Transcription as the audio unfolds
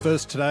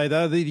First today,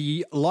 though,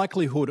 the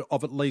likelihood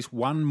of at least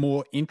one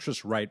more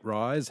interest rate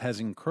rise has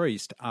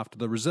increased after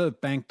the Reserve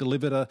Bank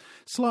delivered a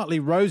slightly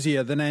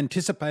rosier than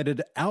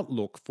anticipated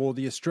outlook for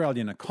the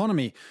Australian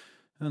economy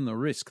and the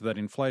risk that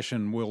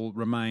inflation will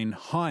remain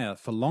higher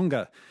for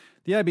longer.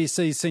 The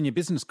ABC's senior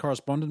business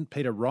correspondent,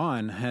 Peter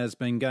Ryan, has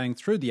been going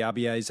through the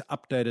RBA's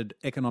updated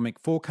economic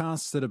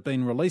forecasts that have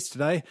been released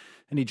today,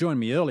 and he joined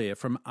me earlier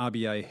from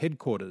RBA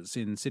headquarters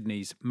in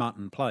Sydney's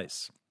Martin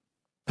Place.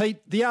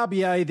 Pete, the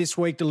RBA this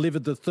week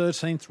delivered the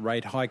 13th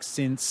rate hike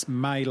since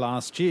May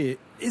last year.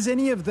 Is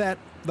any of that,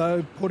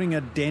 though, putting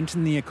a dent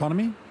in the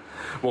economy?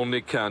 Well,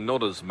 Nick,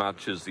 not as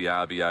much as the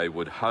RBA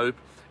would hope.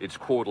 Its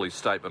quarterly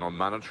statement on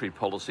monetary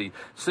policy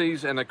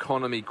sees an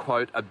economy,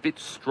 quote, a bit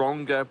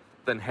stronger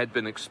than had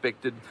been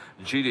expected.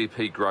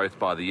 GDP growth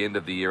by the end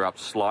of the year up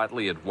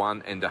slightly at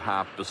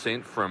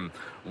 1.5% from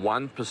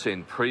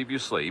 1%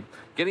 previously,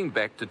 getting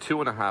back to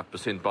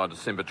 2.5% by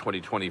December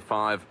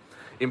 2025.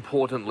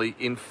 Importantly,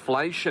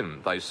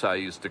 inflation, they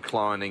say, is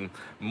declining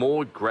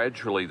more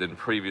gradually than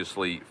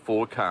previously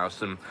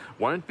forecast and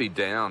won't be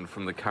down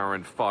from the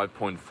current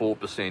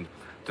 5.4%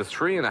 to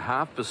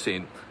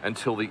 3.5%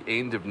 until the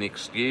end of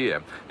next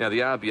year. Now,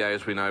 the RBA,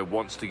 as we know,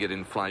 wants to get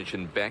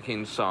inflation back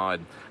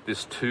inside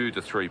this 2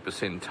 to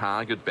 3%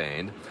 target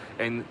band,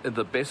 and in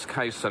the best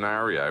case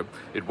scenario,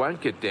 it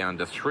won't get down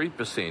to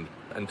 3%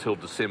 until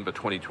December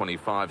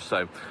 2025,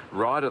 so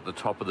right at the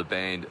top of the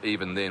band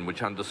even then,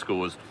 which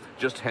underscores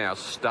just how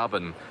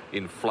stubborn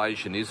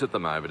inflation is at the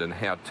moment and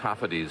how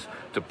tough it is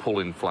to pull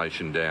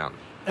inflation down.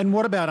 And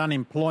what about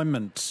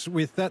unemployment?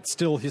 With that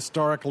still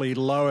historically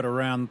low at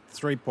around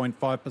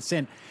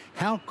 3.5%,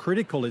 how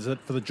critical is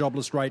it for the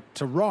jobless rate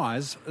to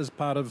rise as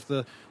part of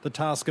the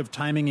task of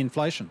taming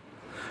inflation?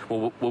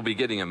 Well, we'll be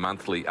getting a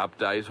monthly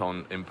update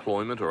on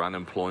employment or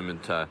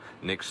unemployment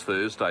next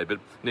Thursday. But,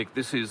 Nick,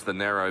 this is the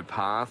narrow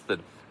path that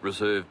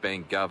Reserve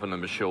Bank Governor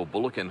Michelle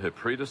Bullock and her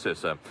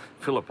predecessor,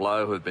 Philip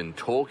Lowe, have been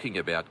talking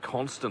about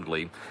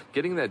constantly,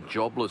 getting that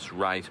jobless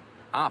rate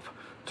up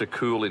to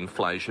cool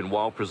inflation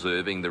while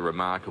preserving the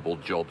remarkable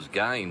jobs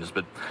gains.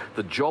 But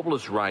the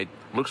jobless rate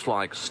looks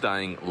like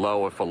staying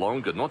lower for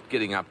longer, not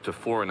getting up to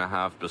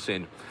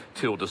 4.5%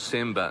 till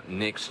December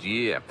next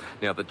year.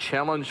 Now, the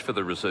challenge for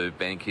the Reserve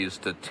Bank is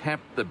to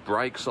tap the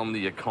brakes on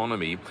the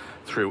economy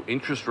through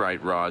interest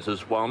rate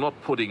rises while not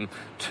putting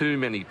too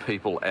many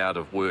people out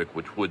of work,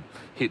 which would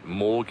hit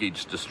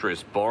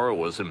mortgage-distressed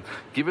borrowers. And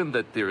given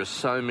that there are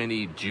so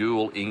many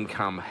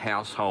dual-income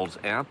households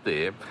out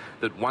there,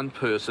 that one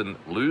person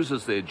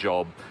loses their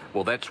job,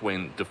 well, that's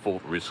when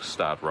default risks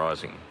start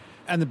rising.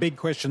 And the big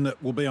question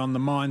that will be on the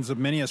minds of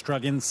many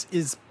Australians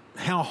is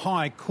how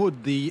high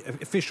could the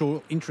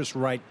official interest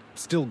rate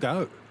still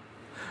go?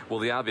 Well,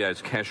 the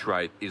RBA's cash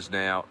rate is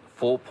now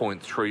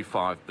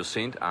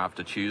 4.35%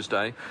 after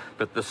Tuesday,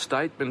 but the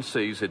statement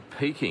sees it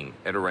peaking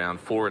at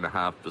around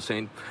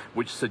 4.5%,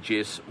 which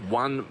suggests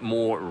one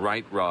more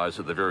rate rise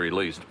at the very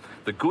least.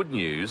 The good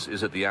news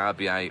is that the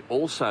RBA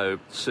also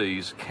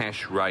sees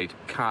cash rate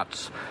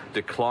cuts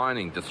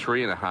declining to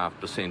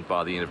 3.5%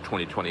 by the end of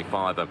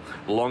 2025, a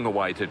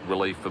long-awaited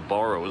relief for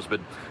borrowers. But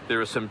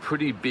there are some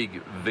pretty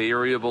big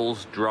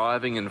variables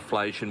driving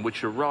inflation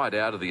which are right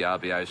out of the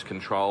RBA's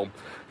control.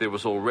 There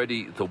was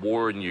already the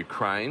war in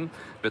Ukraine,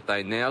 but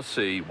they now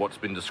see what's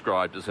been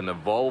described as an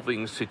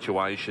evolving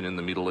situation in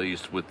the Middle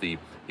East with the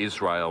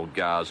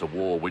Israel-Gaza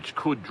war, which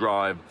could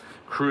drive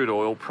crude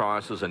oil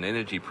prices and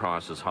energy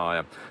prices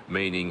higher,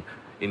 meaning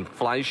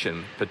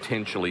inflation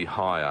potentially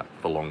higher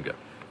for longer.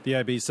 The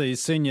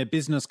ABC's senior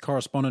business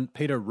correspondent,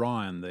 Peter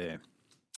Ryan, there.